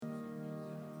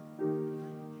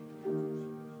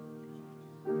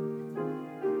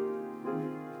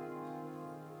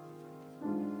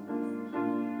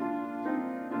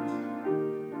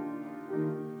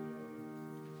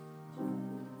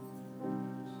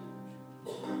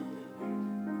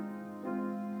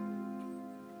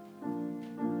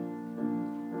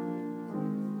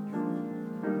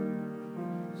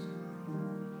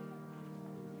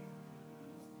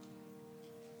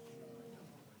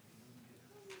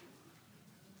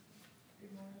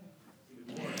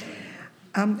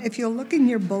If you'll look in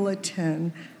your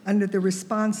bulletin under the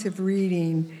responsive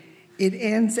reading, it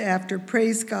ends after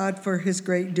praise God for his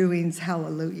great doings,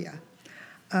 hallelujah.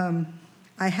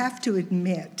 I have to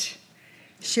admit,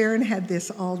 Sharon had this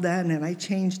all done and I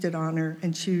changed it on her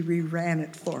and she reran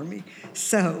it for me.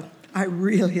 So I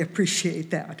really appreciate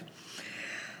that.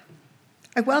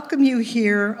 I welcome you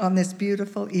here on this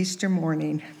beautiful Easter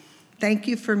morning. Thank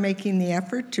you for making the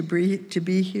effort to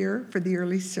be here for the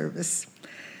early service.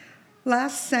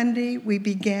 Last Sunday, we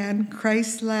began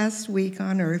Christ's last week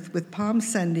on earth with Palm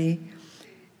Sunday,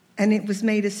 and it was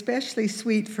made especially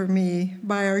sweet for me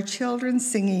by our children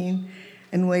singing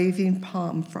and waving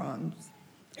palm fronds.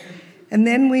 And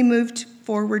then we moved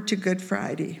forward to Good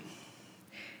Friday.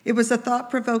 It was a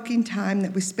thought-provoking time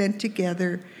that we spent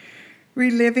together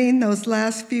reliving those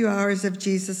last few hours of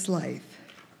Jesus' life.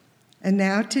 And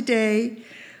now today,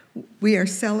 we are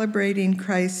celebrating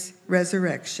Christ's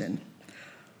resurrection.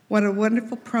 What a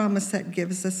wonderful promise that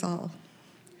gives us all.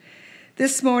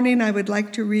 This morning, I would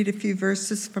like to read a few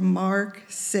verses from Mark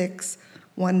 6,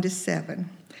 1-7.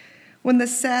 When the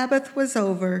Sabbath was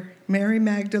over, Mary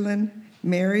Magdalene,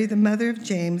 Mary, the mother of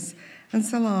James, and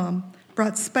Salome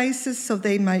brought spices so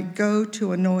they might go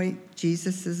to anoint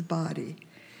Jesus' body.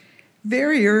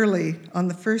 Very early on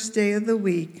the first day of the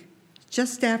week,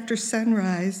 just after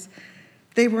sunrise,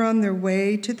 they were on their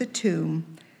way to the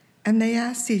tomb, and they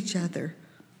asked each other,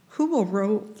 "Who will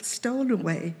roll the stone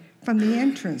away from the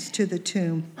entrance to the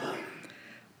tomb?"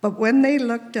 But when they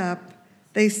looked up,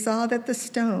 they saw that the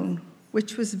stone,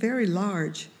 which was very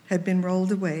large, had been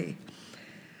rolled away.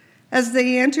 As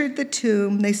they entered the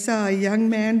tomb, they saw a young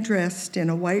man dressed in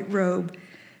a white robe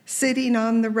sitting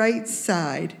on the right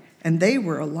side, and they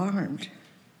were alarmed.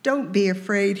 "Don't be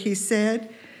afraid," he said.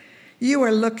 "You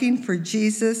are looking for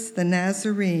Jesus the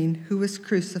Nazarene who was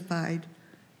crucified.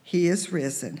 He is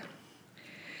risen."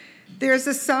 There's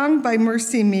a song by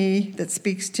Mercy Me that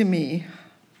speaks to me.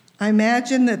 I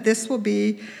imagine that this will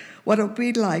be what it'll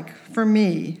be like for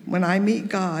me when I meet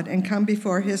God and come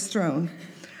before his throne.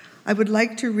 I would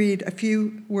like to read a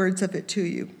few words of it to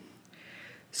you.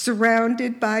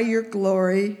 "Surrounded by your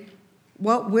glory,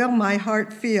 what will my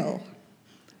heart feel?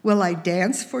 Will I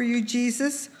dance for you,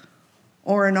 Jesus,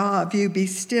 or in awe of you be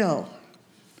still?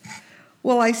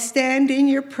 Will I stand in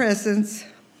your presence,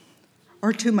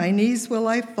 or to my knees will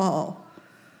I fall?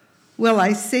 Will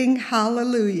I sing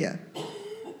hallelujah?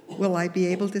 Will I be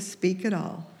able to speak at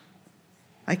all?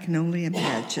 I can only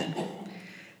imagine."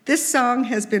 This song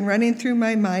has been running through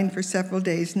my mind for several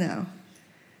days now.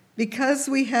 Because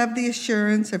we have the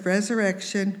assurance of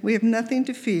resurrection, we have nothing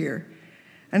to fear.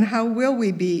 And how will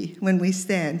we be when we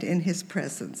stand in his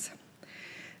presence?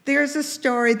 There's a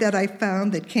story that I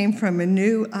found that came from a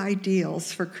New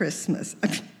Ideals for Christmas.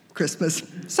 Christmas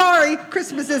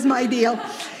is my deal.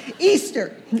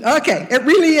 Easter. Okay, it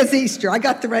really is Easter. I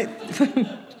got the right.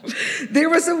 There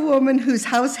was a woman whose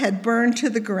house had burned to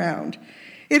the ground.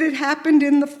 It had happened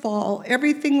in the fall.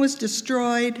 Everything was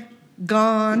destroyed,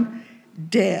 gone,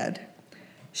 dead.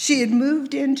 She had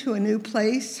moved into a new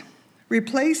place,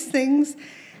 replaced things,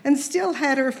 and still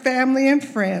had her family and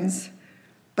friends,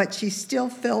 but she still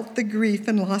felt the grief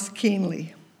and loss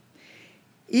keenly.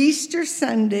 Easter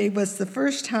Sunday was the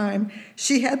first time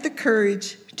she had the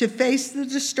courage to face the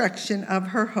destruction of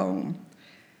her home.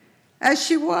 As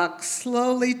she walked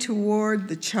slowly toward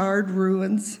the charred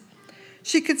ruins,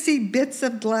 she could see bits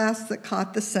of glass that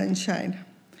caught the sunshine.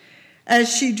 As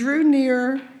she drew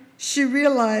nearer, she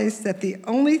realized that the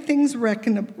only things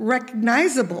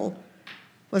recognizable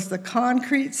was the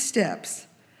concrete steps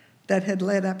that had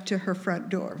led up to her front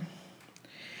door.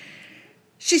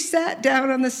 She sat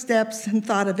down on the steps and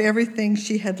thought of everything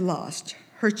she had lost.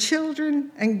 Her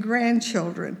children and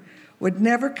grandchildren would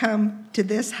never come to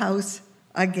this house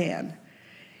again.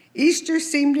 Easter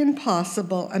seemed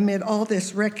impossible amid all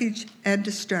this wreckage and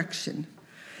destruction.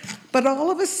 But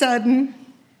all of a sudden,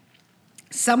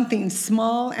 something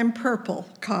small and purple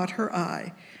caught her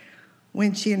eye.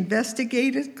 When she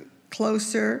investigated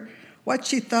closer, what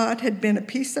she thought had been a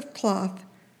piece of cloth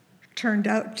turned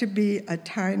out to be a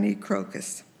tiny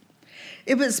crocus.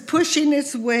 It was pushing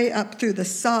its way up through the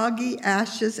soggy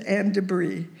ashes and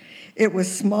debris. It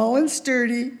was small and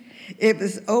sturdy. It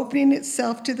was opening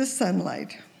itself to the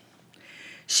sunlight.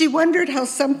 She wondered how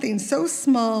something so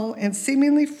small and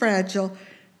seemingly fragile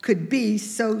could be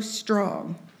so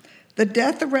strong. The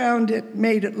death around it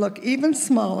made it look even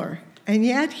smaller, and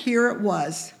yet here it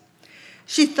was.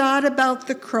 She thought about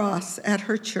the cross at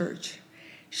her church.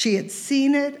 She had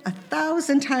seen it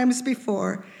 1,000 times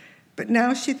before, but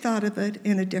now she thought of it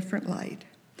in a different light.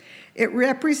 It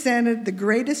represented the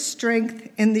greatest strength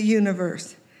in the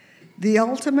universe. the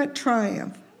ultimate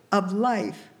triumph of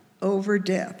life over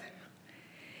death.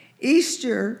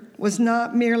 Easter was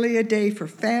not merely a day for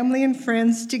family and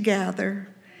friends to gather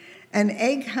and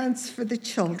egg hunts for the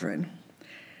children.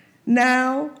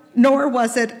 Now, nor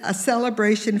was it a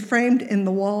celebration framed in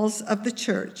the walls of the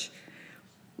church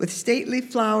with stately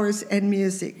flowers and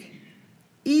music.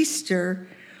 Easter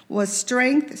was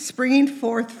strength springing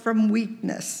forth from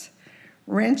weakness,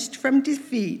 wrenched from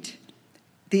defeat,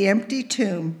 the empty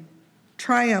tomb,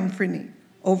 triumphing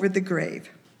over the grave.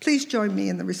 Please join me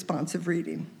in the responsive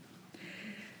reading.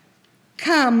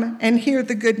 Come and hear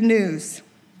the good news.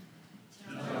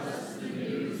 Tell us the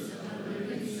news of the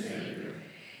living Savior.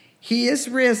 He is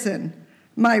risen.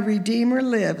 My Redeemer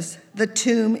lives. The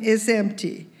tomb is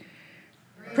empty.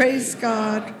 Praise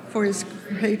God for his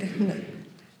greatness.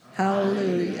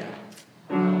 Hallelujah.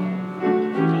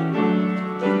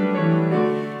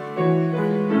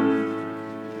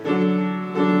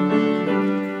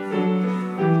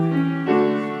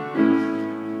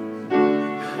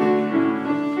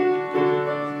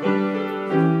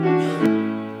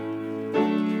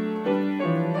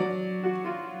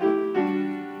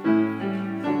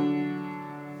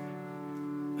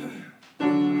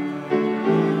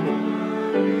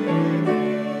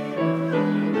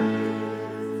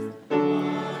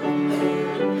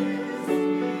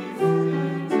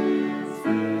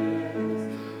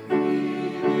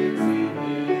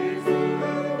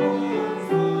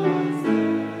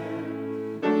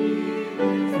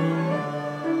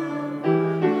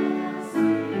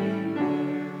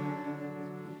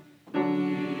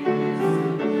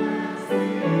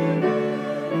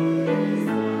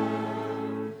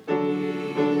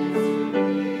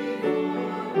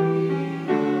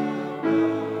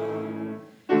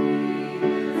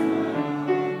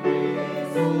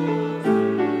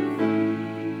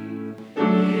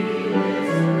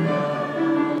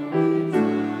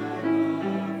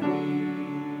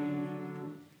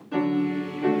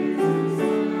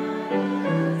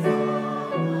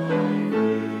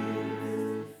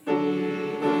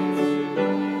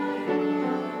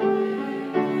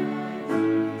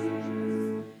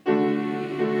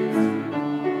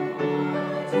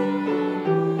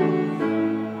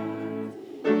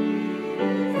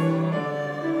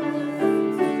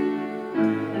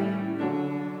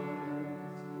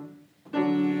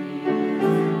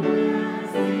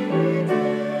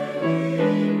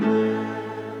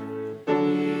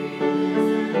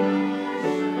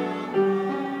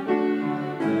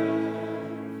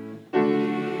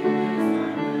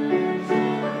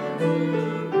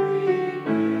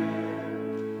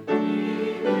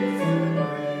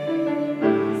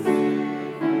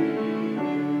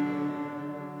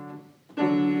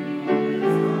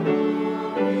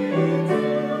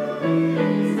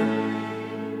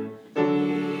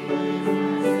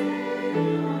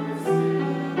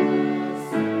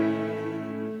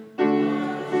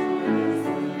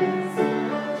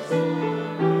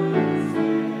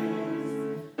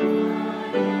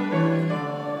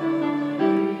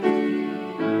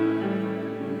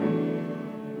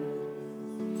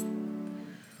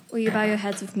 Will you bow your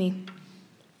heads with me?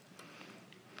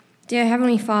 Dear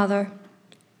Heavenly Father,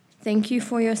 thank you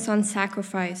for your Son's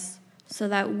sacrifice so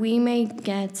that we may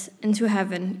get into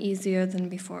heaven easier than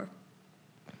before.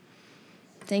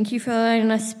 Thank you for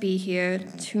letting us be here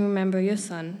to remember your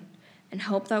Son and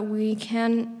hope that we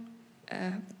can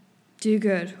do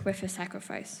good with his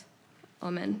sacrifice.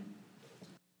 Amen.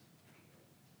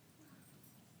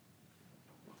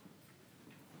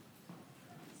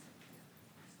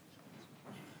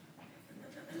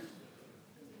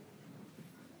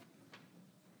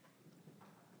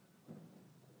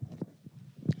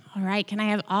 All right, can I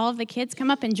have all of the kids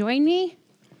come up and join me?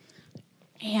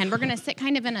 And we're going to sit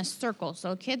kind of in a circle.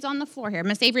 So kids on the floor here.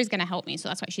 Miss Avery's going to help me, so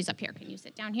that's why she's up here. Can you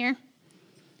sit down here?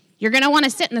 You're going to want to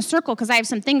sit in the circle because I have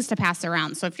some things to pass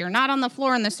around. So if you're not on the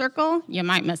floor in the circle, you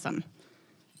might miss them.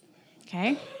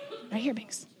 Okay? Right here,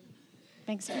 Banks.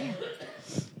 Banks, right here.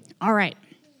 All right.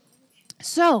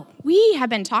 So we have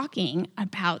been talking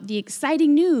about the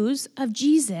exciting news of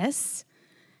Jesus,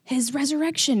 his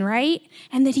resurrection, right?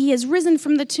 And that he has risen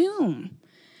from the tomb.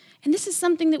 And this is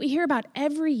something that we hear about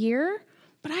every year,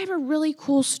 but I have a really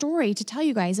cool story to tell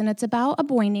you guys, and it's about a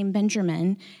boy named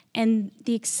Benjamin and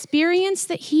the experience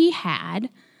that he had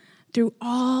through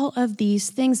all of these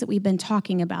things that we've been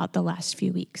talking about the last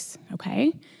few weeks,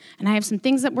 okay? And I have some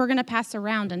things that we're going to pass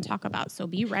around and talk about, so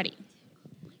be ready.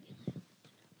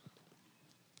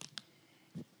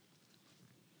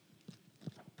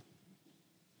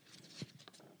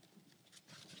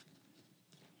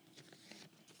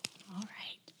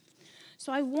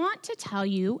 So I want to tell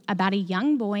you about a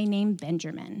young boy named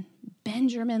Benjamin.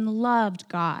 Benjamin loved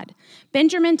God.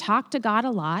 Benjamin talked to God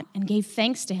a lot and gave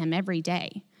thanks to him every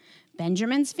day.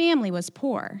 Benjamin's family was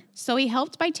poor, so he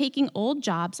helped by taking old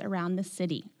jobs around the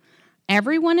city.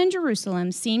 Everyone in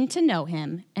Jerusalem seemed to know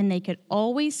him, and they could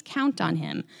always count on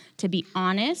him to be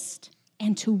honest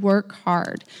and to work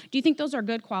hard. Do you think those are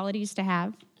good qualities to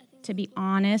have? To be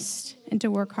honest and to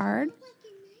work hard?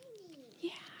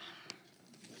 Yeah.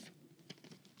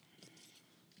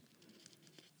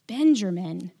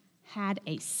 Benjamin had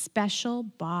a special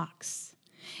box.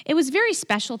 It was very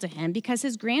special to him because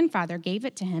his grandfather gave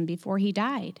it to him before he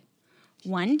died.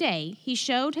 One day, he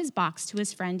showed his box to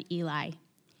his friend Eli.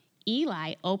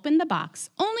 Eli opened the box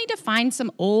only to find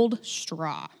some old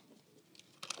straw.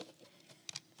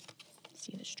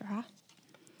 See the straw?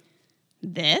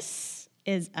 This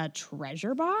is a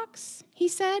treasure box, he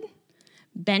said.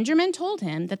 Benjamin told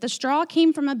him that the straw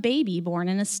came from a baby born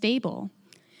in a stable.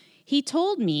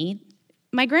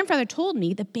 My grandfather told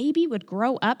me the baby would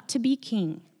grow up to be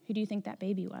king. Who do you think that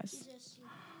baby was?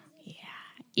 Yeah.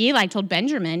 Eli told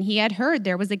Benjamin he had heard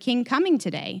there was a king coming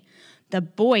today. The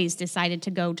boys decided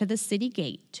to go to the city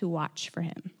gate to watch for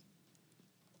him.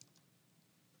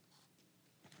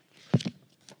 Leave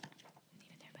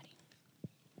it there, buddy.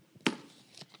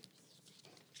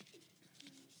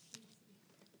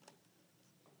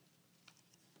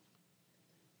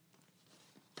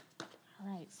 All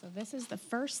right, so this is the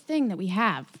first thing that we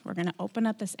have. We're going to open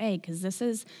up this egg because this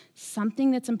is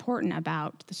something that's important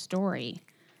about the story.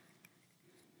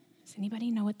 Does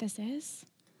anybody know what this is?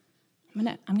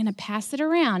 I'm gonna pass it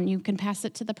around. You can pass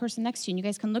it to the person next to you, and you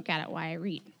guys can look at it while I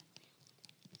read.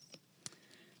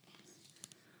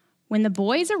 When the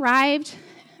boys arrived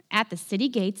at the city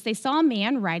gates, they saw a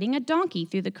man riding a donkey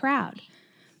through the crowd.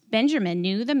 Benjamin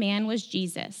knew the man was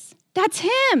Jesus. That's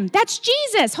him! That's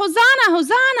Jesus! Hosanna!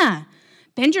 Hosanna!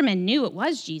 Benjamin knew it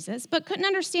was Jesus, but couldn't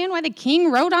understand why the king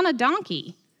rode on a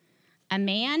donkey. A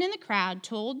man in the crowd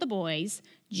told the boys,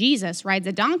 Jesus rides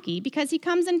a donkey because he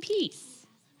comes in peace.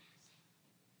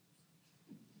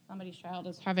 Somebody's child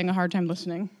is having a hard time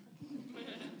listening.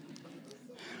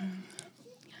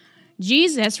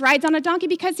 Jesus rides on a donkey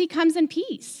because he comes in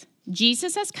peace.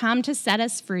 Jesus has come to set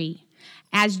us free.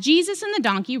 As Jesus and the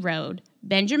donkey rode,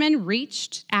 Benjamin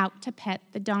reached out to pet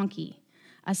the donkey.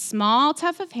 A small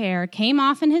tuft of hair came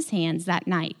off in his hands that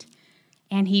night,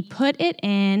 and he put it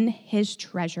in his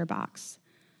treasure box.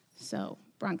 So,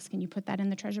 Bronx, can you put that in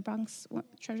the treasure box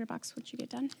once you get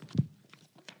done?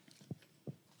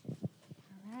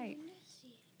 Right.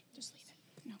 Just leave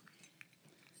it. No.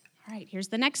 All right, here's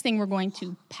the next thing we're going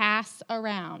to pass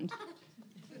around.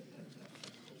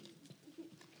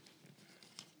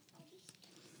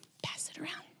 Pass it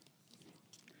around.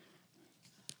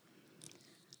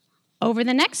 Over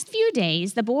the next few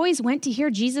days, the boys went to hear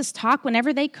Jesus talk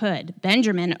whenever they could.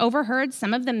 Benjamin overheard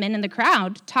some of the men in the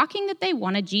crowd talking that they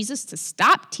wanted Jesus to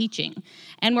stop teaching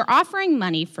and were offering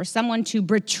money for someone to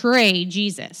betray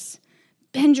Jesus.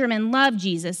 Benjamin loved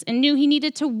Jesus and knew he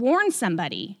needed to warn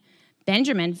somebody.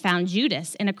 Benjamin found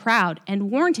Judas in a crowd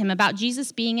and warned him about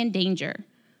Jesus being in danger.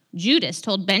 Judas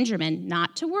told Benjamin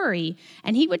not to worry,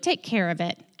 and he would take care of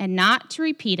it and not to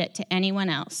repeat it to anyone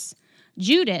else.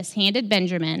 Judas handed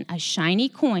Benjamin a shiny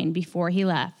coin before he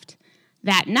left.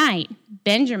 That night,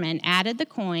 Benjamin added the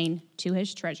coin to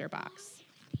his treasure box.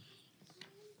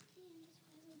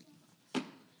 All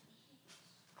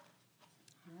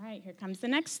right, here comes the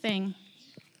next thing.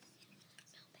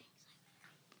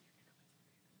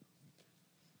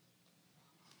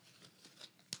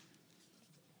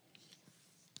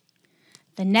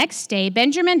 The next day,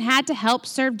 Benjamin had to help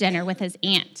serve dinner with his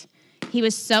aunt. He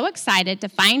was so excited to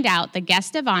find out the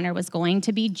guest of honor was going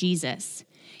to be Jesus.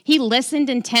 He listened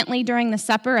intently during the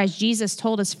supper as Jesus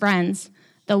told his friends,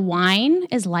 "The wine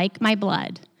is like my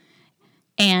blood,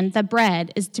 and the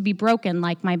bread is to be broken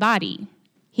like my body."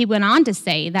 He went on to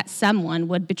say that someone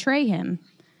would betray him.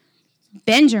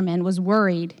 Benjamin was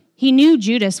worried. He knew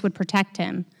Judas would protect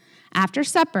him. After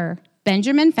supper,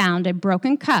 Benjamin found a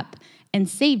broken cup and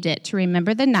saved it to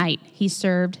remember the night he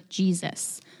served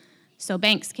Jesus. So,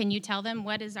 Banks, can you tell them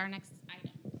what is our next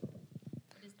item?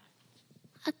 What is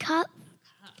that? A cup.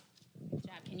 Good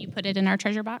job. Can you put it in our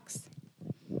treasure box?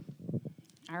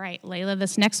 All right, Layla,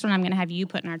 this next one I'm going to have you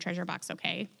put in our treasure box,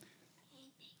 okay?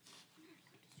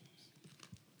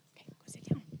 Okay, go sit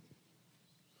down.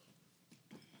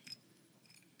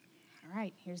 All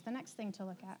right, here's the next thing to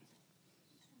look at.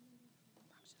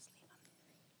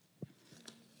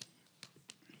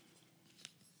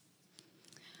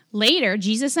 Later,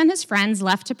 Jesus and his friends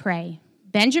left to pray.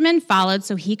 Benjamin followed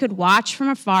so he could watch from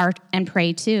afar and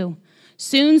pray too.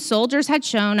 Soon, soldiers had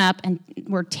shown up and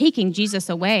were taking Jesus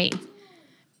away.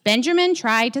 Benjamin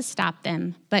tried to stop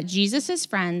them, but Jesus'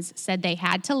 friends said they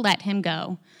had to let him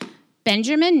go.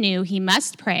 Benjamin knew he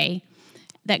must pray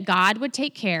that God would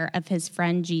take care of his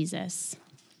friend Jesus.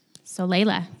 So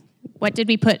Layla, what did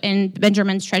we put in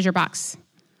Benjamin's treasure box?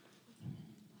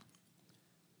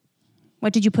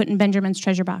 What did you put in Benjamin's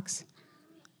treasure box?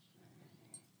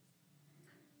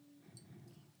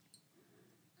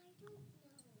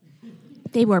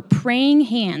 They were praying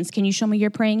hands. Can you show me your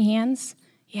praying hands?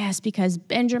 Yes, because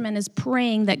Benjamin is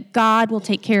praying that God will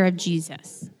take care of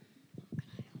Jesus.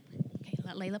 Okay,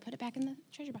 let Layla put it back in the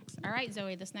treasure box. All right,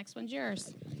 Zoe, this next one's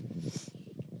yours.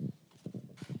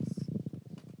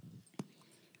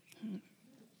 All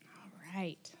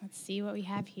right, let's see what we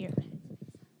have here.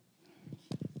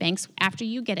 Banks, after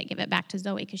you get it, give it back to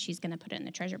Zoe because she's going to put it in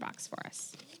the treasure box for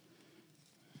us.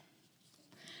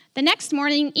 The next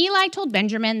morning, Eli told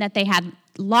Benjamin that they had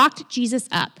locked Jesus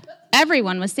up.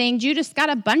 Everyone was saying Judas got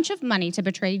a bunch of money to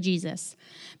betray Jesus.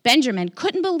 Benjamin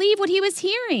couldn't believe what he was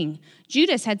hearing.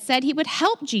 Judas had said he would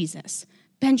help Jesus.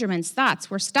 Benjamin's thoughts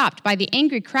were stopped by the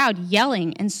angry crowd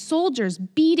yelling and soldiers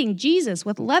beating Jesus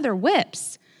with leather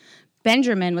whips.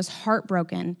 Benjamin was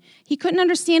heartbroken. He couldn't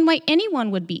understand why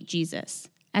anyone would beat Jesus.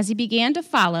 As he began to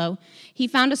follow, he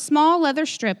found a small leather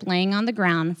strip laying on the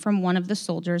ground from one of the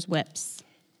soldiers' whips.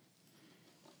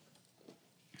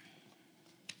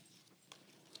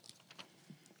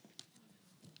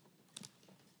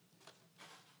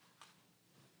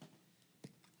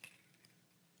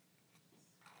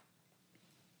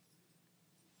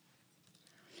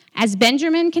 As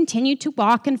Benjamin continued to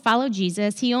walk and follow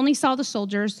Jesus, he only saw the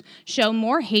soldiers show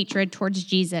more hatred towards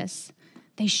Jesus.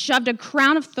 They shoved a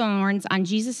crown of thorns on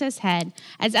Jesus' head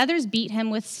as others beat him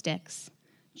with sticks.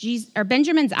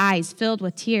 Benjamin's eyes filled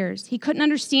with tears. He couldn't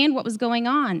understand what was going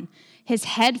on. His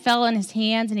head fell in his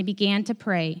hands and he began to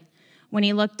pray. When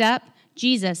he looked up,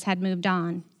 Jesus had moved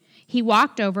on. He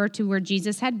walked over to where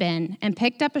Jesus had been and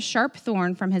picked up a sharp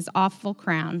thorn from his awful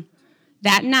crown.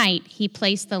 That night, he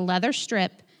placed the leather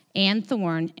strip and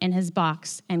thorn in his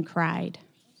box and cried.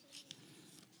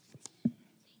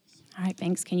 All right,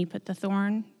 Banks, can you put the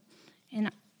thorn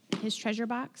in his treasure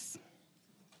box?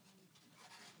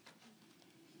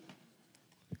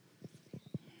 What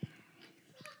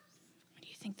do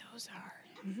you think those are?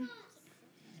 Mm-hmm.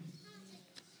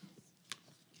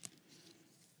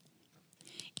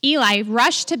 Eli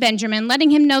rushed to Benjamin,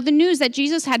 letting him know the news that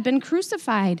Jesus had been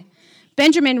crucified.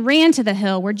 Benjamin ran to the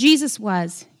hill where Jesus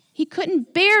was. He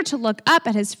couldn't bear to look up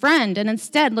at his friend and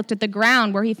instead looked at the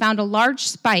ground where he found a large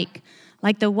spike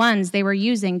like the ones they were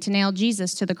using to nail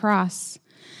Jesus to the cross.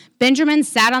 Benjamin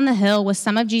sat on the hill with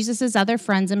some of Jesus' other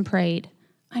friends and prayed,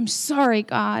 "I'm sorry,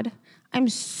 God. I'm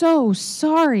so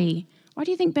sorry." Why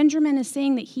do you think Benjamin is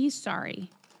saying that he's sorry?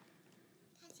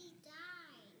 Because he died.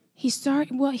 He's sorry.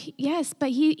 Well, yes,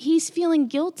 but he's feeling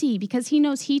guilty because he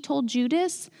knows he told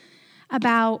Judas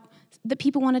about that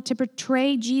people wanted to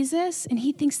betray Jesus, and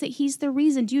he thinks that he's the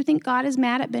reason. Do you think God is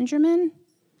mad at Benjamin?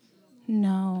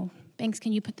 No. Banks,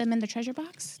 can you put them in the treasure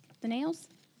box, the nails?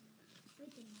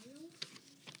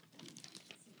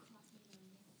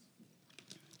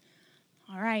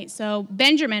 All right, so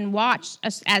Benjamin watched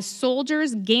as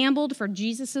soldiers gambled for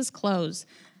Jesus' clothes.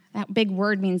 That big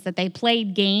word means that they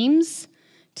played games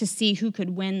to see who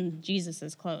could win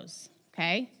Jesus' clothes,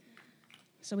 okay?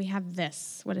 So we have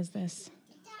this. What is this?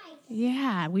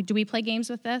 Yeah, do we play games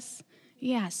with this?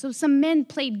 Yeah, so some men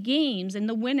played games, and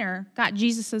the winner got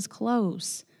Jesus'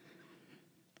 clothes.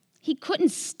 He couldn't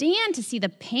stand to see the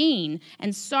pain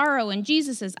and sorrow in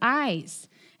Jesus' eyes,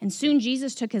 and soon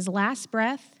Jesus took his last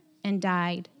breath and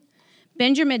died.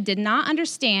 Benjamin did not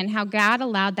understand how God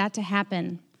allowed that to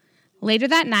happen. Later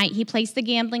that night, he placed the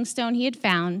gambling stone he had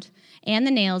found and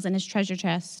the nails in his treasure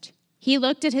chest. He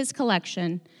looked at his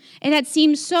collection. It had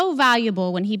seemed so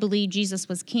valuable when he believed Jesus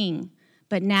was king,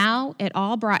 but now it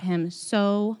all brought him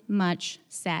so much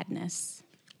sadness.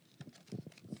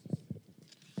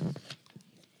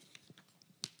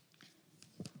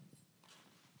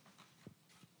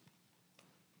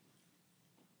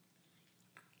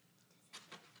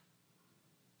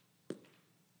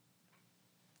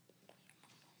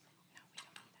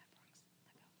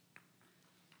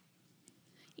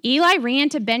 Eli ran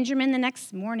to Benjamin the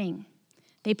next morning.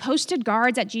 They posted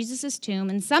guards at Jesus' tomb,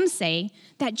 and some say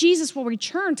that Jesus will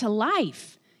return to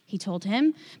life, he told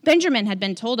him. Benjamin had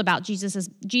been told about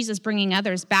Jesus bringing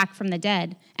others back from the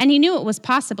dead, and he knew it was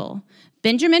possible.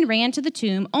 Benjamin ran to the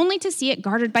tomb only to see it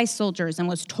guarded by soldiers and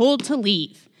was told to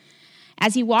leave.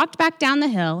 As he walked back down the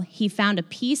hill, he found a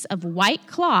piece of white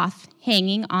cloth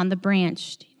hanging on the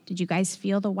branch. Did you guys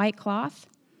feel the white cloth?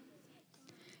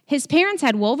 His parents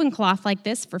had woven cloth like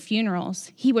this for funerals.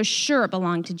 He was sure it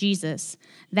belonged to Jesus.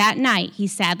 That night, he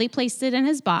sadly placed it in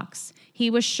his box. He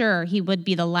was sure it would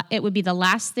be the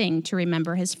last thing to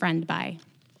remember his friend by.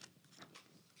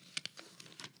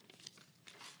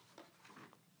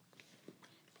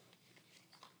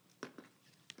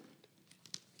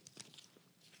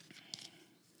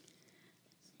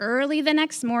 Early the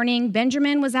next morning,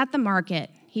 Benjamin was at the market.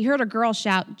 He heard a girl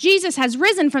shout, "Jesus has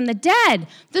risen from the dead!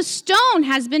 The stone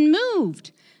has been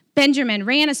moved!" Benjamin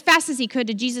ran as fast as he could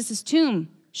to Jesus' tomb.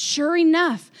 Sure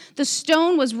enough, the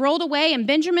stone was rolled away and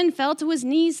Benjamin fell to his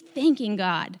knees, thanking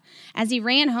God. As he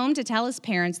ran home to tell his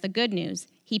parents the good news,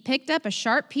 he picked up a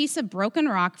sharp piece of broken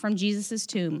rock from Jesus'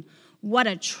 tomb. What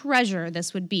a treasure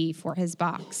this would be for his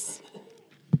box.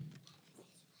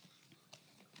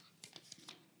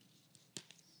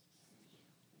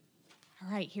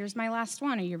 All right, here's my last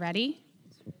one. Are you ready?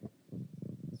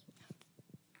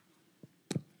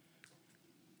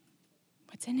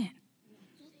 What's in it?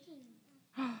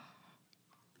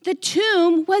 The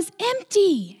tomb was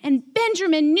empty, and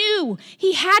Benjamin knew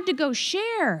he had to go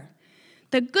share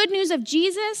the good news of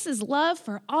Jesus' love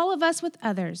for all of us with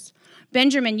others.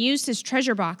 Benjamin used his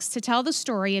treasure box to tell the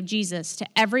story of Jesus to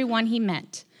everyone he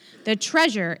met. The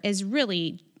treasure is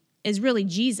really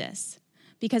Jesus,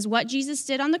 because what Jesus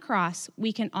did on the cross,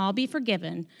 we can all be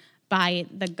forgiven by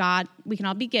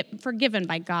forgiven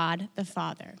by God the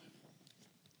Father.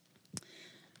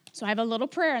 So I have a little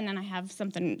prayer, and then I have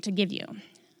something to give you.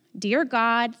 Dear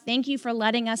God, thank you for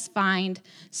letting us find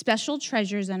special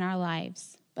treasures in our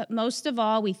lives. But most of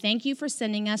all, we thank you for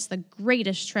sending us the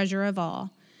greatest treasure of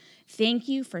all. Thank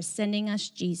you for sending us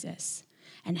Jesus.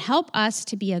 And help us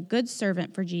to be a good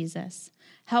servant for Jesus.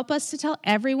 Help us to tell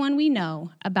everyone we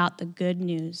know about the good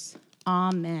news.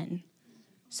 Amen.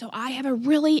 So I have a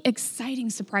really exciting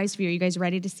surprise for you. Are you guys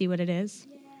ready to see what it is?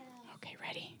 Yeah. Okay,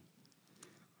 ready?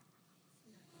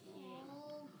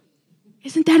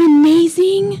 Isn't that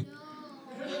amazing?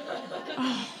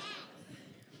 Oh.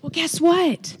 Well, guess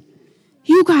what?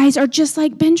 You guys are just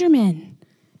like Benjamin.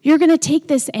 You're going to take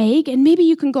this egg, and maybe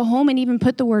you can go home and even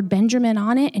put the word Benjamin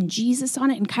on it and Jesus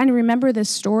on it and kind of remember this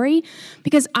story,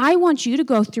 because I want you to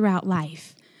go throughout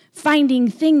life finding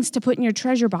things to put in your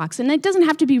treasure box. And it doesn't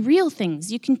have to be real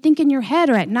things. You can think in your head,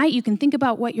 or at night you can think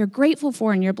about what you're grateful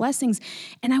for and your blessings.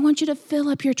 And I want you to fill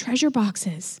up your treasure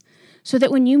boxes, so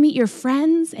that when you meet your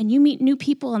friends and you meet new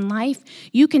people in life,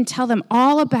 you can tell them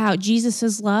all about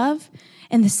Jesus' love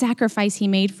and the sacrifice he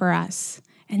made for us.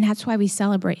 And that's why we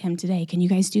celebrate him today. Can you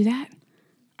guys do that?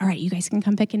 All right, you guys can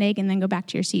come pick an egg and then go back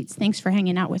to your seats. Thanks for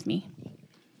hanging out with me.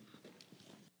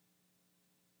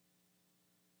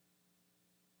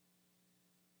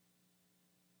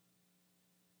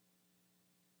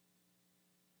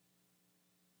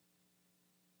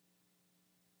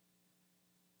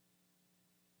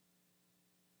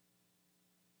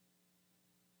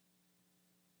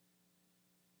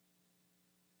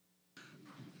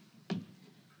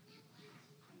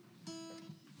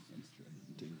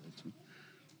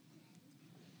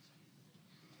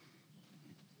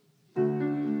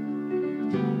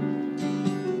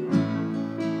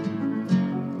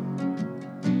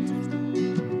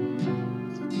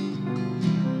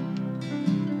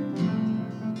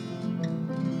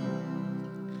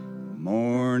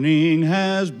 Morning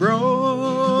has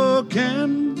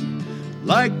broken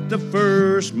like the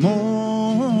first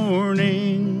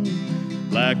morning.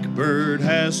 Blackbird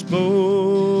has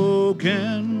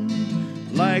spoken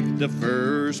like the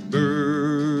first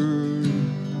bird.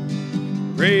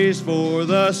 Praise for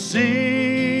the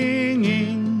singing,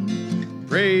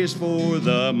 praise for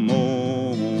the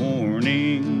morning,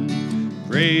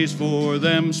 praise for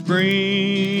them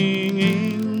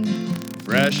springing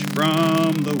fresh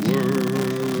from the world.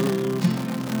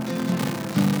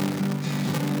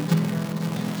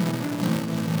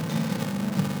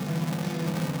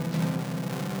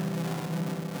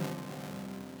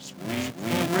 Sweet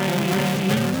rain,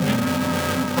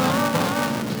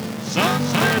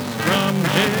 sunset from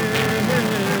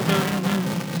heaven,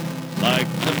 like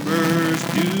the first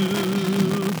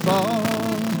dew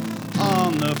fall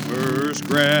on the first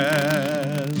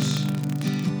grass.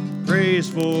 Praise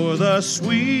for the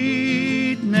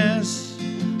sweetness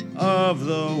of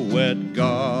the wet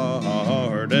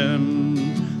garden,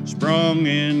 sprung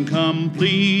in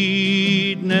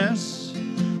completeness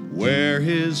where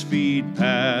his feet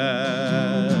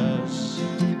pass.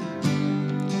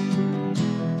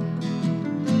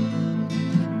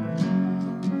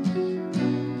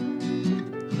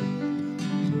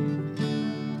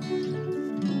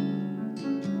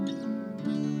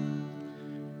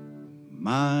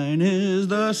 Mine is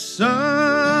the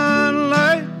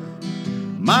sunlight,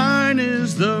 mine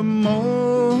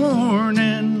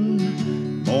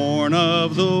morning, born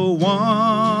of the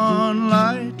one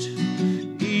light,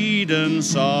 Eden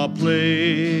saw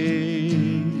play.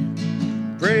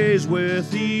 Praise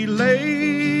with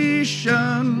elation,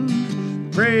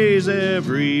 praise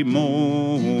every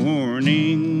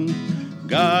morning,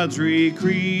 God's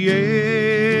recreation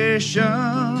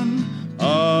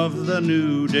of the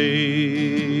new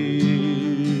day.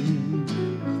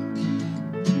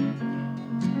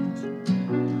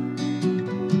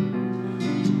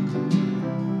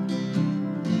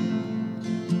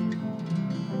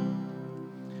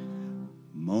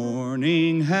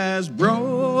 Morning has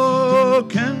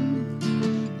broken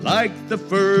like the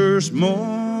first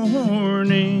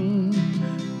morning.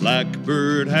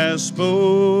 Blackbird has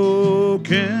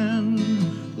spoken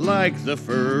like the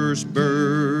first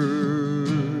bird.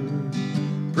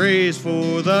 Praise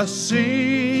for the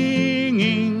singing,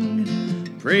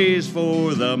 praise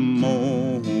for the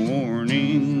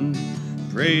morning,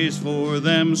 praise for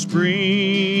them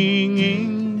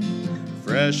springing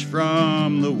fresh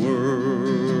from the world.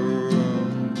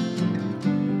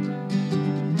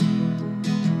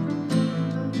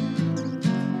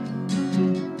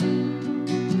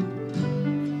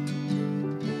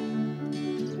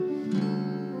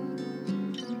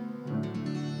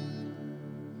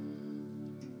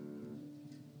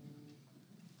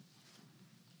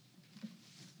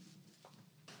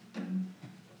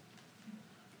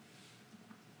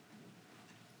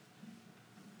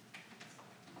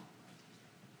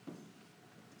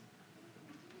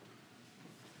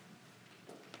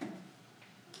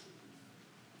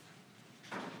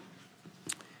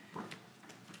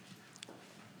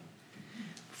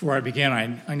 Before I begin,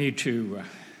 I need to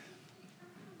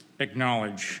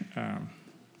acknowledge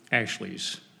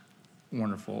Ashley's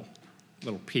wonderful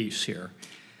little piece here.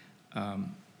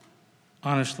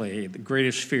 Honestly, the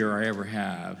greatest fear I ever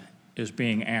have is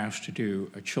being asked to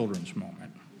do a children's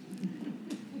moment.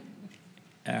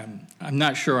 I'm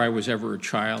not sure I was ever a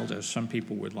child, as some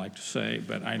people would like to say,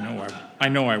 but I know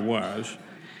I was.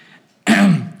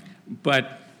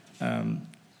 But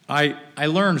I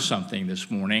learned something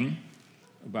this morning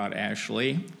about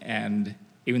Ashley, and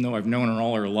even though I've known her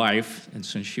all her life, and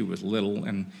since she was little,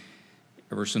 and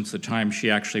ever since the time she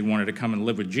actually wanted to come and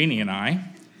live with Jeannie and I,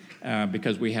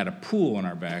 because we had a pool in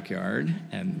our backyard,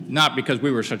 and not because we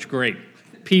were such great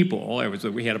people, it was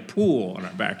that we had a pool in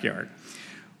our backyard.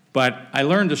 But I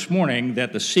learned this morning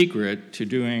that the secret to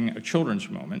doing a children's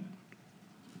moment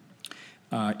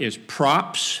is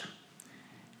props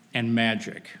and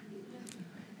magic.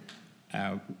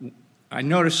 I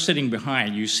noticed sitting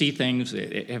behind, you see things.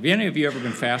 Have any of you ever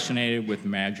been fascinated with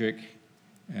magic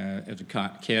as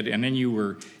a kid? And then you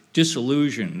were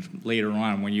disillusioned later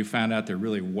on when you found out there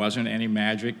really wasn't any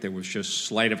magic, there was just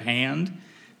sleight of hand?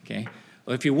 Okay.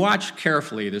 Well, if you watched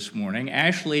carefully this morning,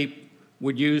 Ashley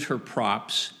would use her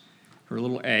props, her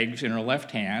little eggs, in her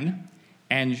left hand,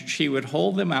 and she would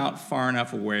hold them out far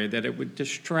enough away that it would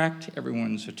distract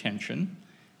everyone's attention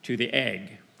to the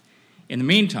egg. In the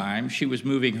meantime, she was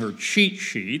moving her cheat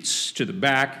sheets to the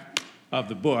back of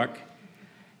the book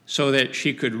so that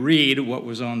she could read what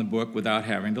was on the book without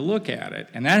having to look at it.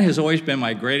 And that has always been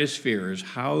my greatest fear, is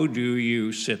how do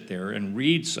you sit there and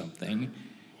read something,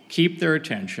 keep their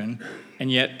attention, and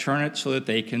yet turn it so that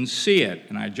they can see it?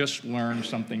 And I just learned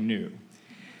something new.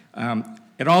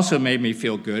 It also made me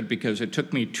feel good because it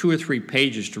took me 2 or 3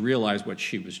 pages to realize what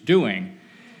she was doing.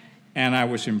 And I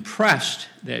was impressed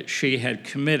that she had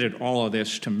committed all of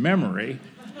this to memory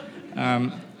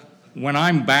when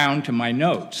I'm bound to my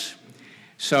notes.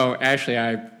 So, Ashley,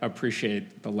 I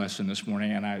appreciate the lesson this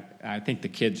morning, and I think the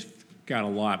kids got a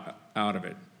lot out of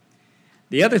it.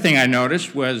 The other thing I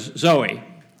noticed was Zoe.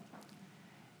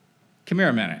 Come here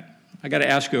a minute. I got to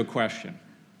ask you a question.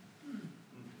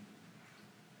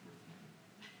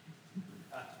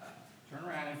 Turn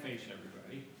around and face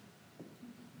everybody.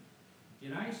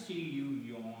 Did I see you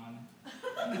yawn?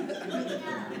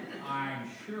 I'm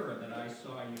sure that I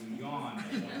saw you yawn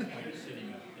at one point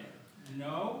sitting up there.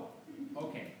 No?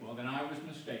 Okay, well then I was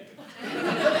mistaken.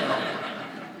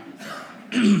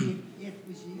 It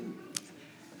was you.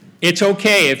 It's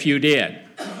okay if you did,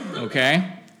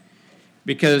 okay?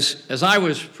 Because as I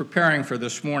was preparing for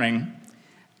this morning,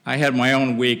 I had my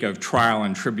own week of trial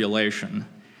and tribulation.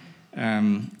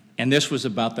 And this was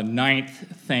about the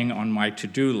 9th thing on my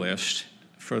to-do list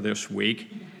for this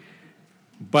week.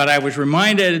 But I was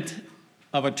reminded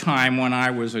of a time when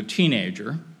I was a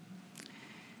teenager.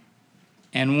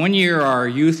 And one year our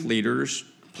youth leaders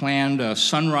planned a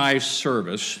sunrise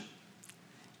service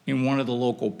in one of the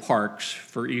local parks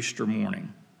for Easter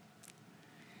morning.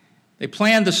 They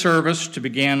planned the service to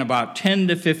begin about 10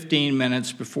 to 15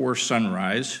 minutes before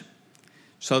sunrise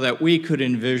so that we could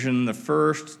envision the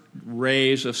first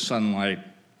rays of sunlight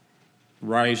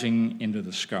rising into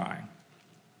the sky.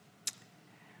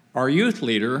 Our youth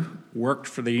leader worked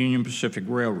for the Union Pacific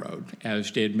Railroad, as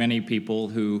did many people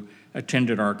who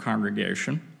attended our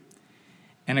congregation,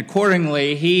 and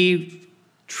accordingly, he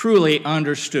truly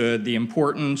understood the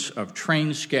importance of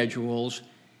train schedules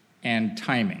and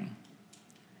timing.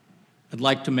 I'd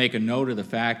like to make a note of the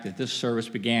fact that this service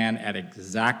began at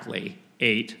exactly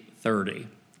 8:30,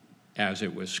 as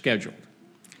it was scheduled.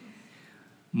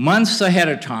 Months ahead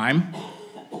of time,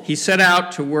 he set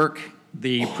out to work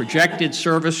the projected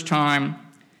service time,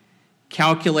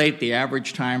 calculate the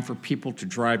average time for people to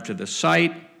drive to the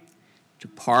site, to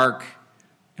park,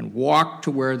 and walk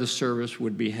to where the service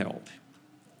would be held.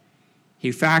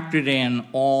 He factored in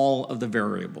all of the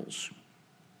variables: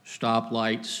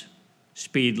 stoplights,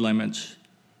 speed limits,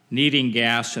 needing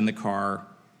gas in the car,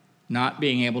 not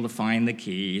being able to find the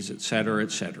keys, et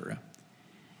cetera,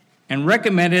 and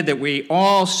recommended that we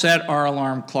all set our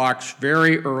alarm clocks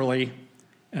very early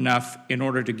enough in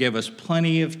order to give us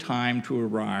plenty of time to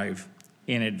arrive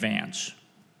in advance.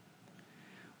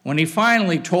 When he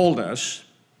finally told us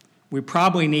we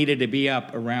probably needed to be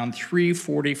up around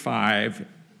 3:45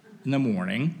 in the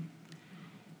morning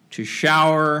to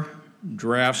shower,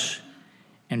 dress,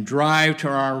 and drive to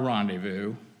our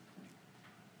rendezvous,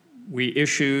 we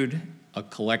issued a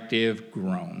collective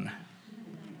groan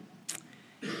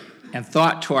and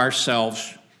thought to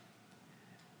ourselves,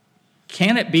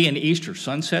 can it be an Easter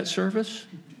sunset service?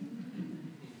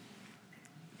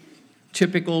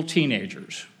 Typical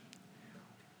teenagers.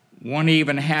 One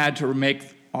even had to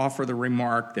offer the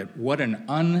remark that what an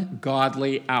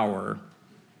ungodly hour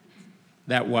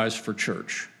that was for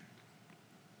church.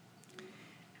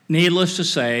 Needless to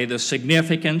say, the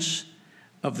significance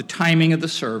of the timing of the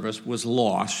service was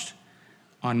lost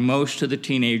on most of the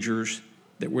teenagers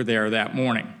that were there that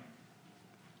morning.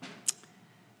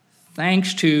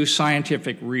 Thanks to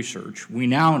scientific research, we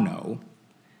now know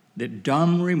that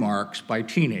dumb remarks by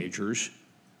teenagers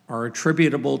are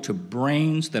attributable to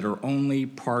brains that are only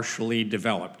partially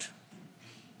developed.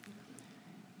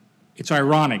 It's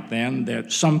ironic, then,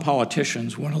 that some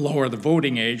politicians want to lower the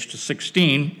voting age to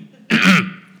 16.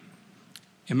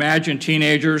 Imagine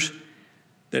teenagers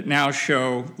that now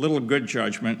show little good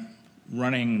judgment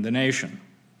running the nation.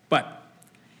 But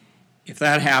if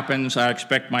that happens, I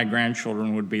expect my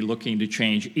grandchildren would be looking to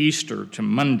change Easter to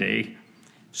Monday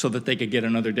so that they could get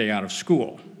another day out of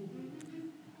school.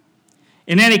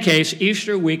 In any case,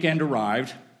 Easter weekend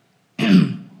arrived,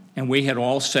 and we had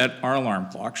all set our alarm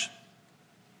clocks.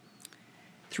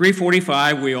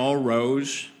 3:45, we all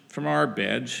rose from our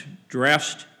beds,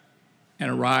 dressed, and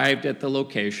arrived at the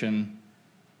location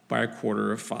by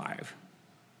 4:45.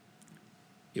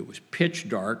 It was pitch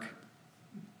dark,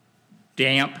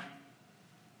 damp,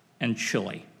 and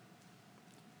chilly.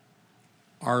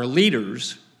 Our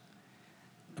leaders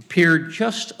appeared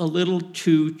just a little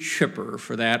too chipper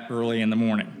for that early in the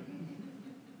morning.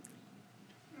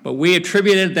 But we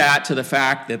attributed that to the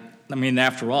fact that,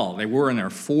 after all, they were in their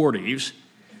 40s.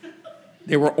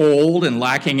 They were old and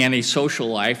lacking any social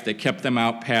life that kept them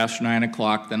out past 9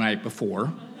 o'clock the night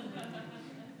before.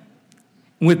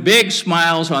 With big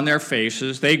smiles on their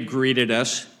faces, they greeted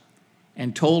us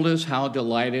and told us how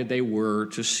delighted they were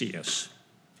to see us,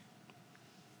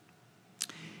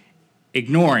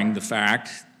 ignoring the fact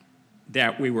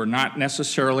that we were not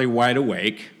necessarily wide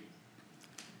awake,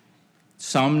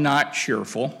 some not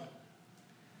cheerful,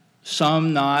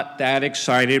 some not that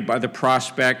excited by the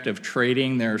prospect of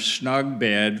trading their snug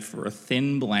bed for a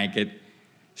thin blanket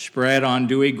spread on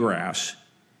dewy grass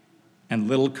and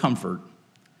little comfort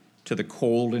to the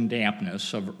cold and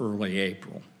dampness of early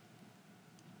April.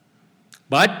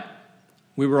 But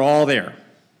we were all there,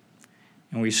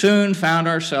 and we soon found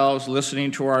ourselves listening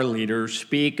to our leaders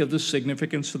speak of the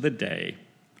significance of the day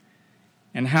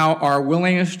and how our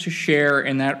willingness to share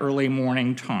in that early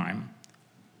morning time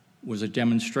was a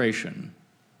demonstration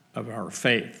of our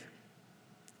faith.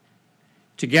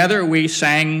 Together we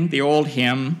sang the old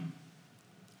hymn,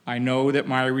 "I Know That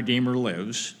My Redeemer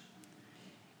Lives,"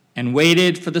 and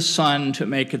waited for the sun to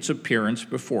make its appearance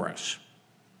before us.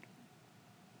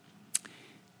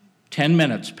 10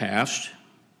 minutes passed,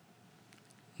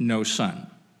 no sun.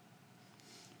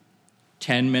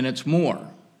 10 minutes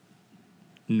more,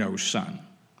 no sun.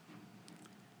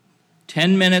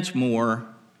 10 minutes more,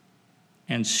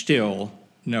 and still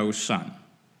no sun.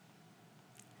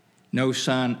 No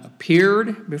sun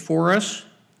appeared before us.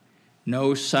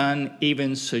 No sun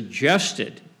even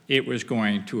suggested it was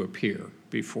going to appear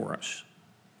before us.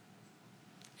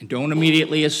 And don't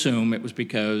immediately assume it was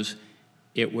because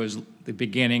it was the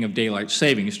beginning of daylight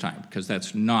savings time, because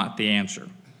that's not the answer.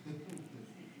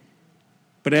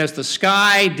 But as the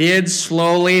sky did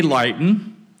slowly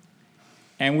lighten,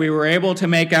 and we were able to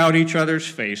make out each other's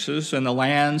faces and the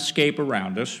landscape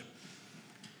around us,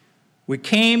 we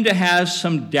came to have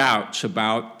some doubts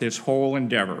about this whole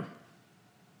endeavor,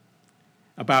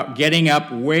 about getting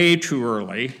up way too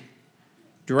early,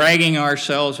 dragging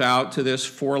ourselves out to this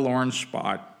forlorn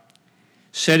spot,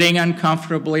 sitting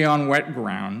uncomfortably on wet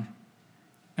ground,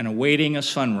 and awaiting a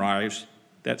sunrise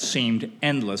that seemed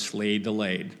endlessly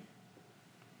delayed.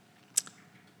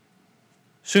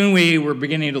 Soon we were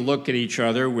beginning to look at each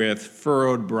other with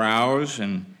furrowed brows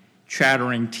and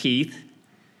chattering teeth,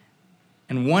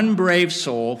 and one brave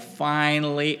soul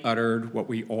finally uttered what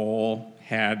we all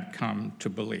had come to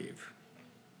believe.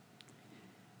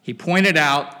 He pointed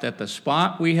out that the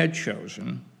spot we had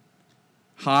chosen,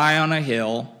 high on a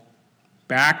hill,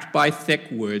 backed by thick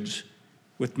woods,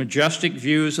 with majestic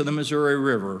views of the Missouri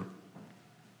River,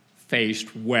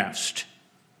 faced west,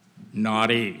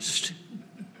 not east,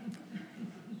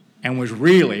 and was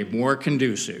really more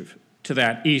conducive to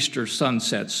that Easter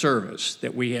sunset service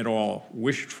that we had all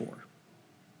wished for.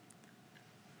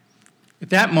 At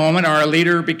that moment, our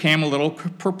leader became a little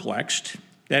perplexed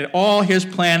that all his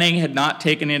planning had not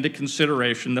taken into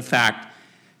consideration the fact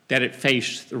that it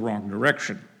faced the wrong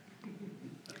direction.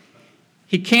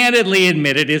 He candidly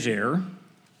admitted his error,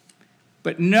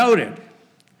 but noted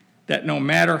that no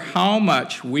matter how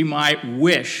much we might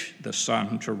wish the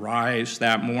sun to rise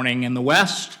that morning in the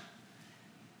west,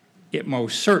 it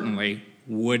most certainly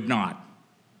would not.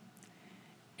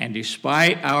 And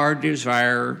despite our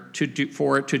desire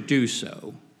for it to do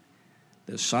so,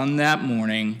 the sun that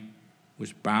morning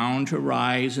was bound to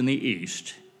rise in the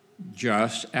east,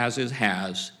 just as it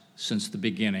has since the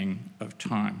beginning of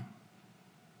time.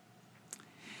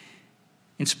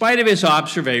 In spite of his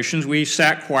observations, we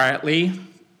sat quietly.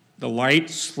 The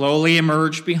light slowly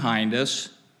emerged behind us,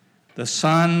 the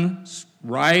sun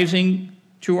rising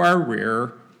to our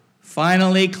rear,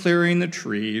 finally clearing the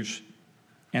trees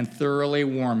and thoroughly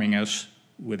warming us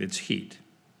with its heat.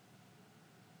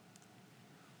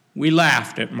 We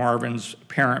laughed at Marvin's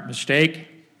apparent mistake,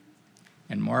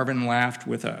 and Marvin laughed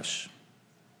with us.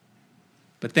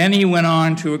 But then he went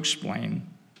on to explain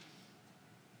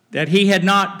that he had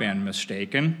not been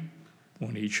mistaken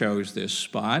when he chose this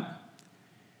spot,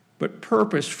 but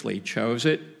purposefully chose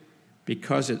it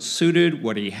because it suited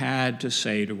what he had to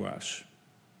say to us.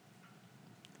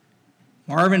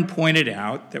 Marvin pointed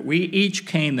out that we each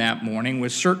came that morning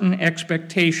with certain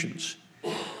expectations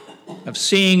of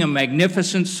seeing a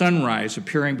magnificent sunrise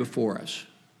appearing before us.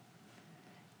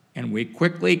 And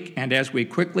as we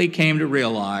quickly came to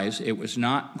realize it was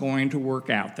not going to work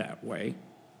out that way,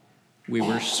 we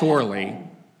were sorely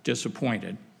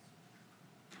disappointed.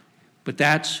 But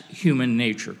that's human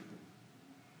nature.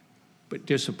 But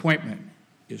disappointment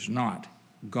is not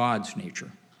God's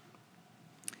nature.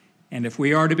 And if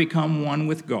we are to become one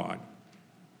with God,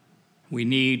 we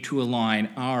need to align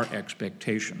our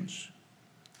expectations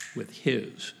with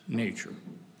His nature.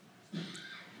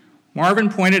 Marvin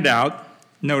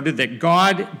noted that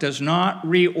God does not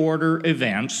reorder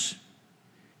events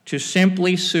to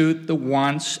simply suit the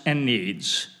wants and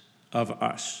needs of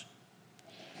us.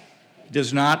 He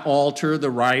does not alter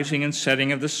the rising and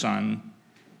setting of the sun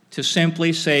to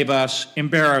simply save us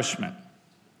embarrassment,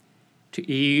 to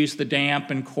ease the damp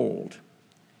and cold,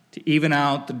 to even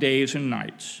out the days and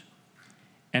nights,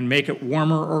 and make it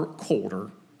warmer or colder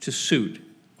to suit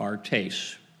our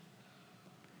tastes.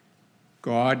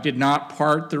 God did not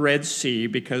part the Red Sea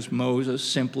because Moses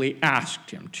simply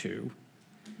asked him to,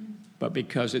 but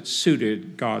because it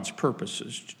suited God's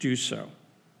purposes to do so.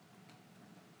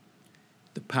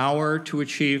 The power to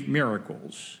achieve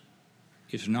miracles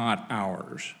is not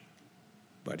ours,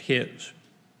 but His.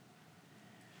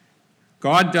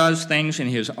 God does things in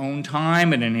His own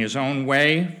time and in His own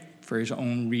way for His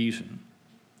own reason.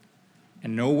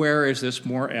 And nowhere is this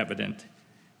more evident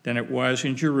than it was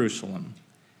in Jerusalem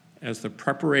as the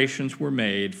preparations were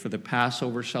made for the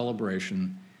Passover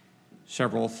celebration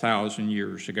several thousand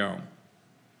years ago.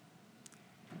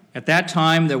 At that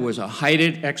time, there was a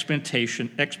heightened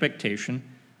expectation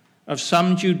of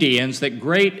some Judeans that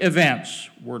great events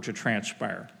were to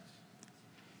transpire.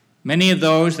 Many of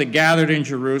those that gathered in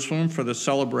Jerusalem for the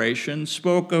celebration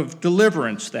spoke of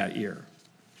deliverance that year,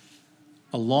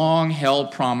 a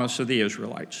long-held promise of the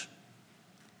Israelites.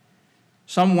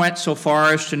 Some went so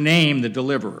far as to name the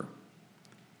deliverer,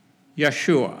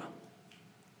 Yeshua,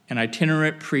 an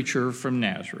itinerant preacher from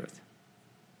Nazareth.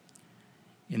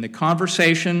 In the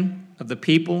conversation of the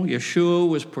people, Yeshua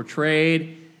was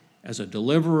portrayed as a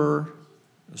deliverer,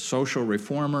 a social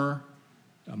reformer,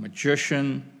 a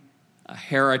magician, a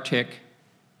heretic,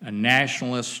 a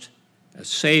nationalist, a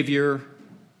savior,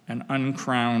 an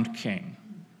uncrowned king.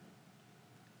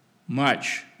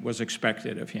 Much was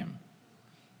expected of him,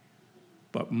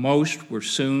 but most were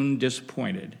soon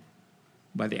disappointed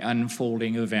by the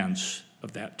unfolding events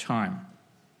of that time.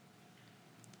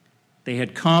 They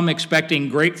had come expecting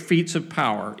great feats of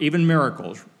power, even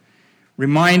miracles,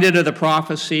 reminded of the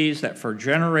prophecies that for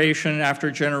generation after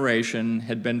generation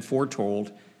had been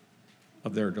foretold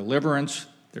of their deliverance,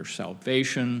 their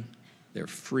salvation, their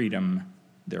freedom,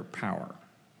 their power.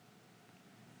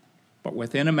 But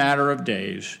within a matter of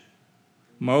days,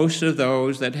 most of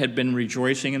those that had been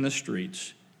rejoicing in the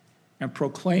streets and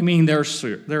proclaiming their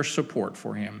support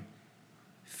for him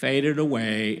faded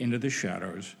away into the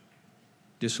shadows,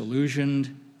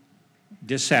 disillusioned,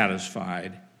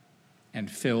 dissatisfied,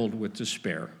 and filled with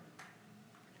despair,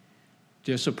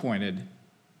 disappointed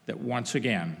that once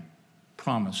again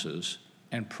promises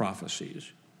and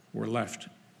prophecies were left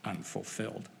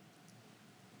unfulfilled.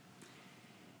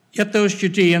 Yet those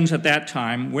Judeans at that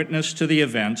time, witness to the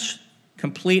events,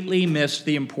 completely missed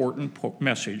the important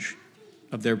message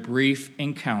of their brief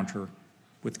encounter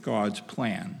with God's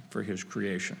plan for his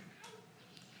creation.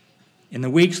 In the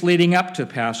weeks leading up to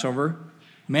Passover,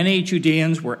 many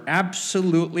Judeans were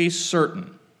absolutely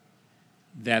certain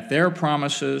that their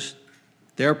promises,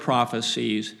 their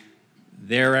prophecies,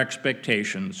 their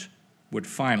expectations would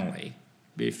finally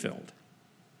be filled.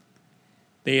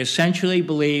 They essentially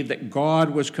believed that God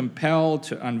was compelled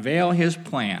to unveil his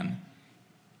plan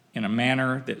in a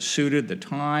manner that suited the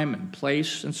time and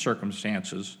place and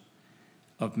circumstances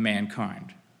of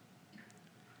mankind.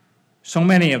 So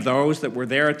many of those that were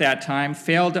there at that time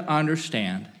failed to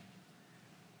understand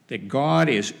that God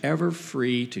is ever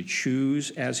free to choose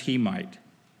as he might,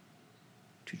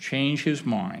 to change his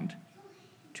mind,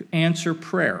 to answer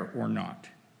prayer or not,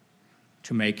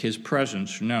 to make his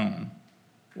presence known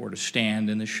or to stand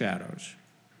in the shadows,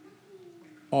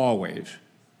 always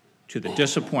to the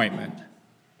disappointment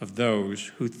of those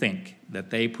who think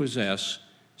that they possess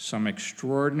some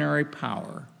extraordinary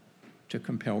power to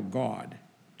compel God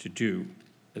to do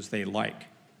as they like.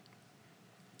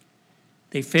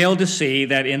 They fail to see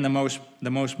that in the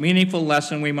most meaningful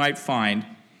lesson we might find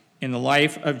in the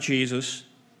life of Jesus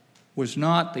was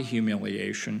not the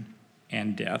humiliation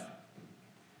and death,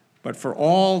 but for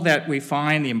all that we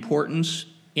find the importance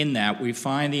in that, we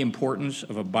find the importance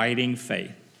of abiding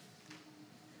faith,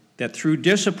 that through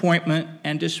disappointment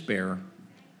and despair,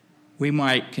 we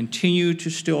might continue to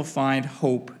still find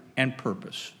hope and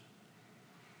purpose,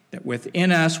 that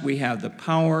within us we have the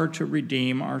power to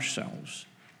redeem ourselves,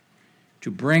 to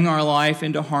bring our life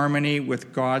into harmony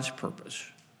with God's purpose,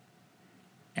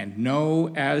 and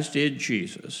know, as did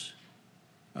Jesus,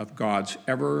 of God's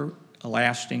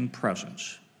everlasting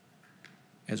presence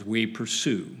as we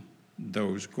pursue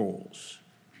those goals.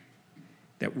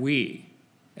 That we,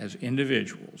 as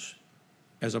individuals,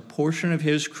 as a portion of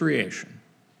his creation,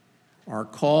 are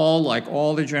called, like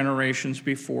all the generations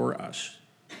before us,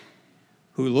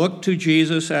 who look to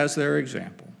Jesus as their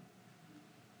example,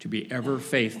 to be ever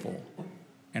faithful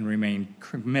and remain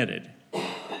committed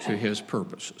to his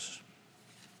purposes.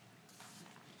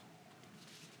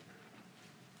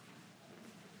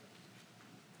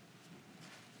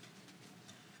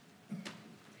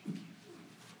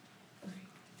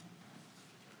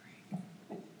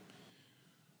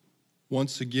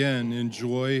 Once again, in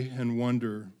joy and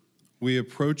wonder, we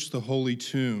approach the holy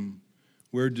tomb,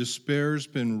 where despair's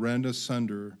been rent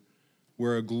asunder,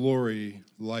 where a glory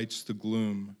lights the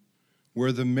gloom,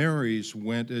 where the Marys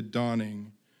went at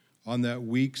dawning on that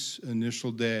week's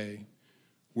initial day,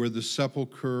 where the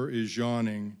sepulchre is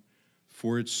yawning,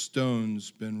 for its stone's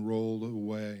been rolled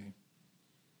away.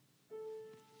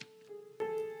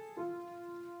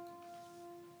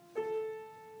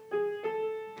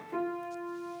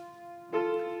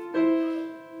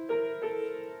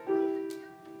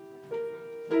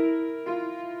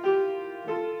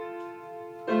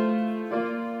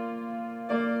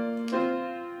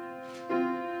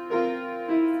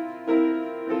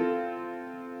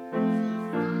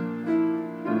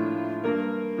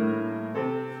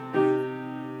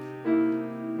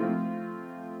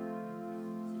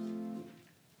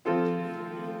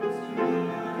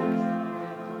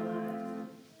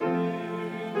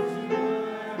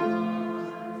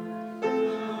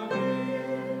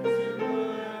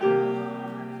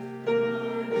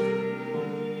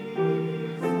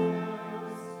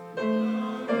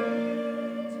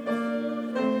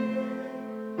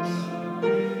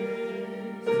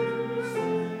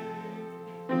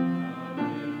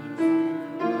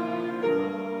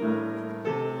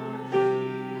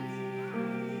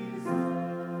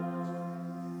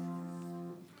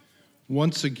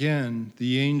 Once again,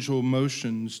 the angel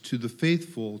motions to the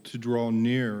faithful to draw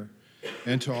near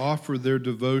and to offer their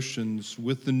devotions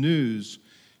with the news,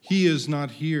 he is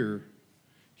not here.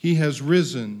 He has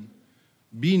risen.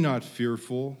 Be not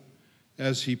fearful.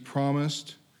 As he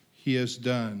promised, he has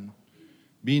done.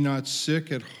 Be not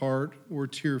sick at heart or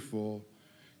tearful.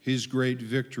 His great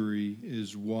victory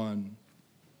is won.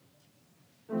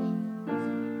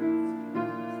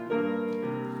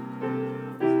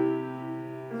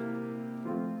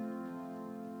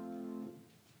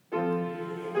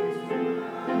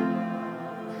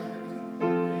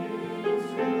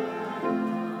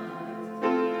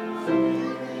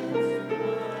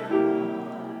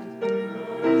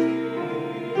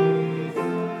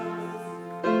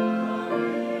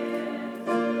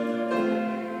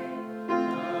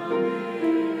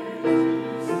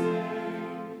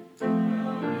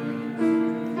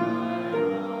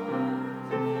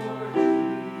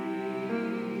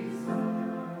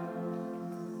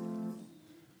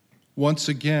 Once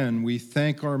again, we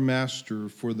thank our Master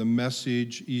for the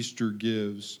message Easter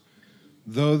gives.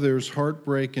 Though there's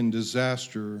heartbreak and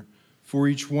disaster for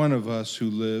each one of us who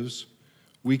lives,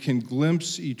 we can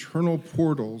glimpse eternal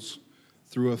portals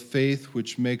through a faith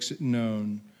which makes it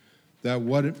known that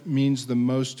what it means the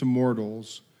most to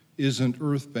mortals isn't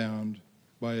earthbound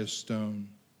by a stone.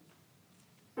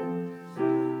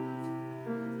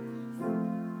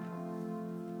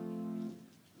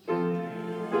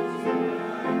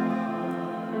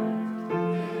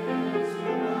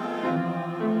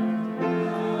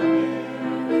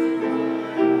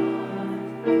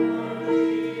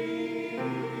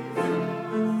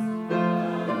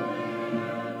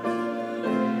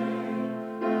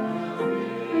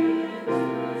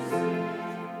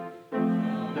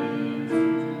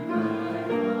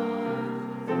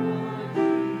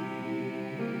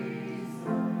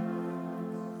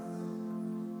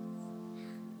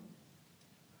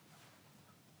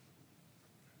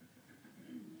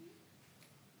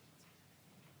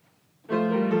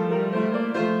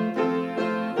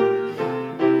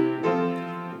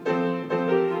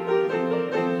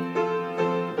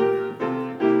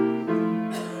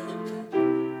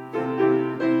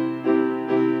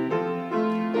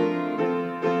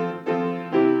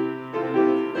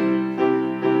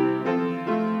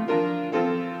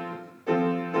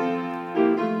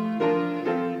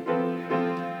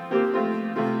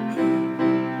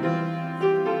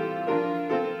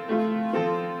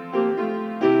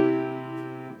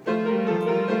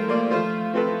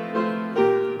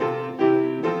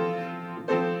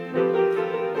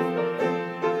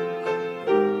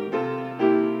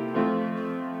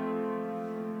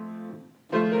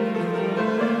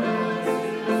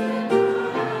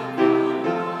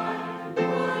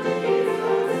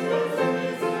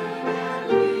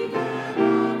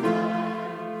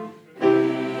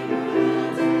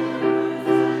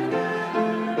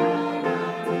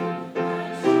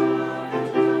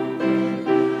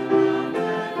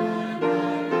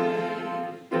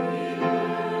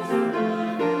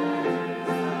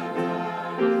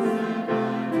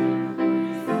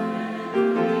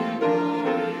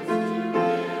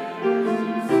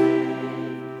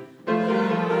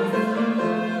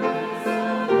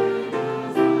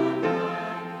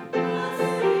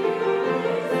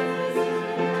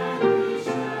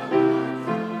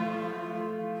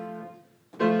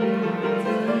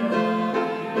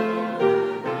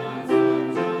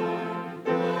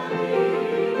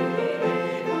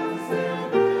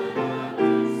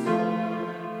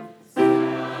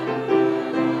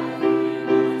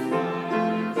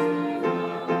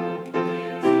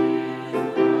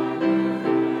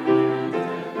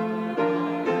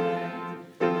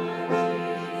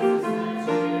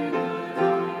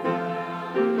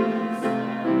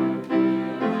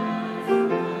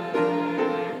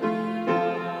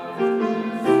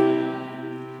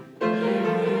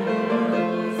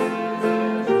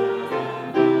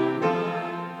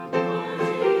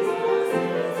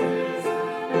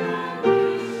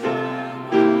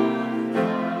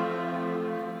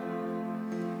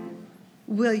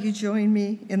 Will you join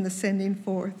me in the sending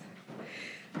forth?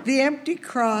 The empty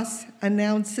cross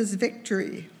announces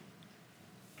victory.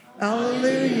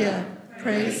 Alleluia,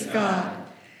 praise God.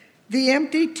 The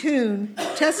empty tomb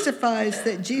testifies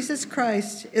that Jesus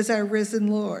Christ is our risen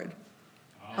Lord.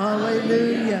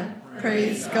 Alleluia,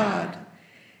 praise God.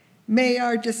 May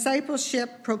our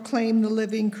discipleship proclaim the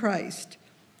living Christ.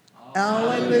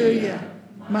 Alleluia,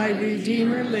 my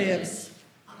Redeemer lives.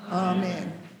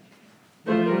 Amen.